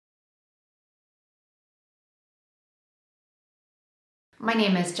My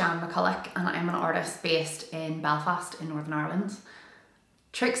name is Jan McCullough and I'm an artist based in Belfast in Northern Ireland.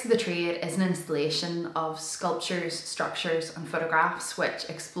 Tricks of the Trade is an installation of sculptures, structures and photographs which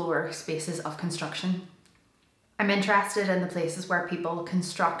explore spaces of construction. I'm interested in the places where people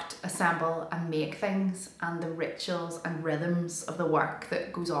construct, assemble and make things, and the rituals and rhythms of the work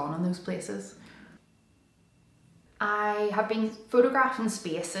that goes on in those places. I have been photographing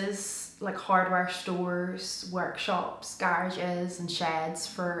spaces like hardware stores, workshops, garages and sheds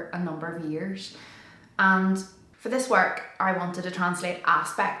for a number of years, and for this work I wanted to translate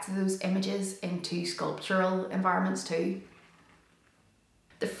aspects of those images into sculptural environments too.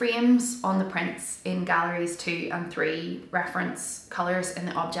 The frames on the prints in galleries 2 and 3 reference colours in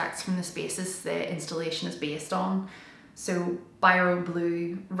the objects from the spaces the installation is based on, so biro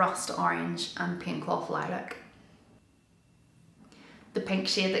blue, rust orange and paint cloth lilac. The pink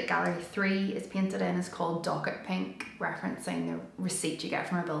shade that gallery 3 is painted in is called docket pink, referencing the receipt you get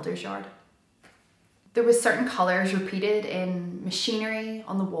from a builder's yard. There was certain colours repeated in machinery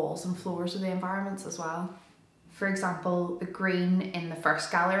on the walls and floors of the environments as well. For example, the green in the first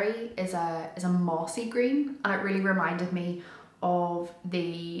gallery is a mossy green, and it really reminded me of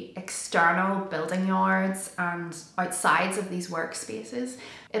the external building yards and outsides of these workspaces.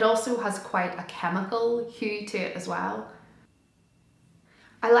 It also has quite a chemical hue to it as well.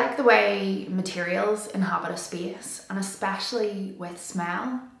 I like the way materials inhabit a space, and especially with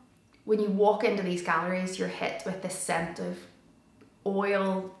smell. When you walk into these galleries, you're hit with this scent of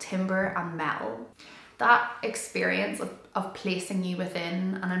oil, timber and metal. That experience of placing you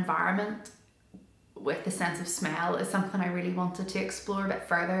within an environment with the sense of smell is something I really wanted to explore a bit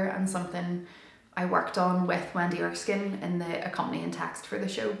further, and something I worked on with Wendy Erskine in the accompanying text for the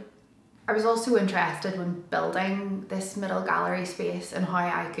show. I was also interested when building this middle gallery space and how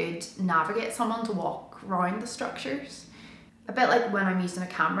I could navigate someone to walk around the structures. A bit like when I'm using a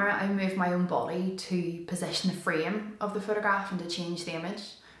camera, I move my own body to position the frame of the photograph and to change the image.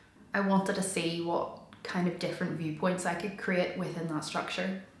 I wanted to see what kind of different viewpoints I could create within that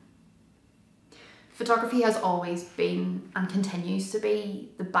structure. Photography has always been and continues to be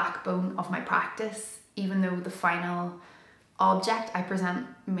the backbone of my practice, even though the final object I present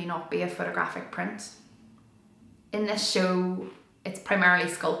may not be a photographic print. In this show, it's primarily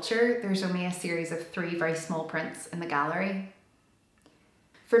sculpture. There's only a series of 3 very small prints in the gallery.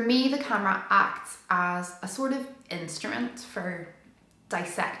 For me, the camera acts as a sort of instrument for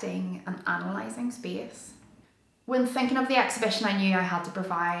dissecting and analysing space. When thinking of the exhibition, I knew I had to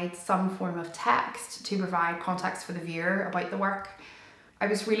provide some form of text to provide context for the viewer about the work. I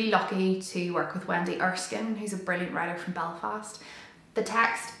was really lucky to work with Wendy Erskine, who's a brilliant writer from Belfast. The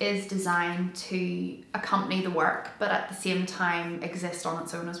text is designed to accompany the work, but at the same time exist on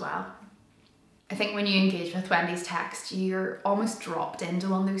its own as well. I think when you engage with Wendy's text, you're almost dropped into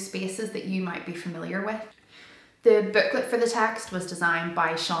one of those spaces that you might be familiar with. The booklet for the text was designed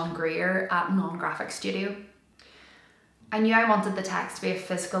by Sean Greer at Non-Graphic Studio. I knew I wanted the text to be a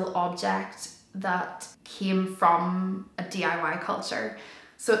physical object that came from a DIY culture.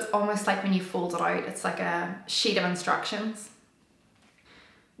 So it's almost like when you fold it out, it's like a sheet of instructions.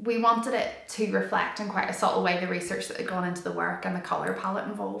 We wanted it to reflect in quite a subtle way the research that had gone into the work and the colour palette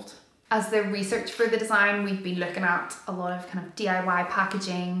involved. As the research for the design, we've been looking at a lot of kind of DIY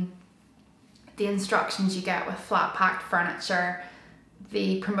packaging, the instructions you get with flat packed furniture,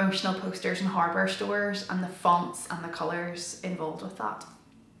 the promotional posters in hardware stores and the fonts and the colours involved with that.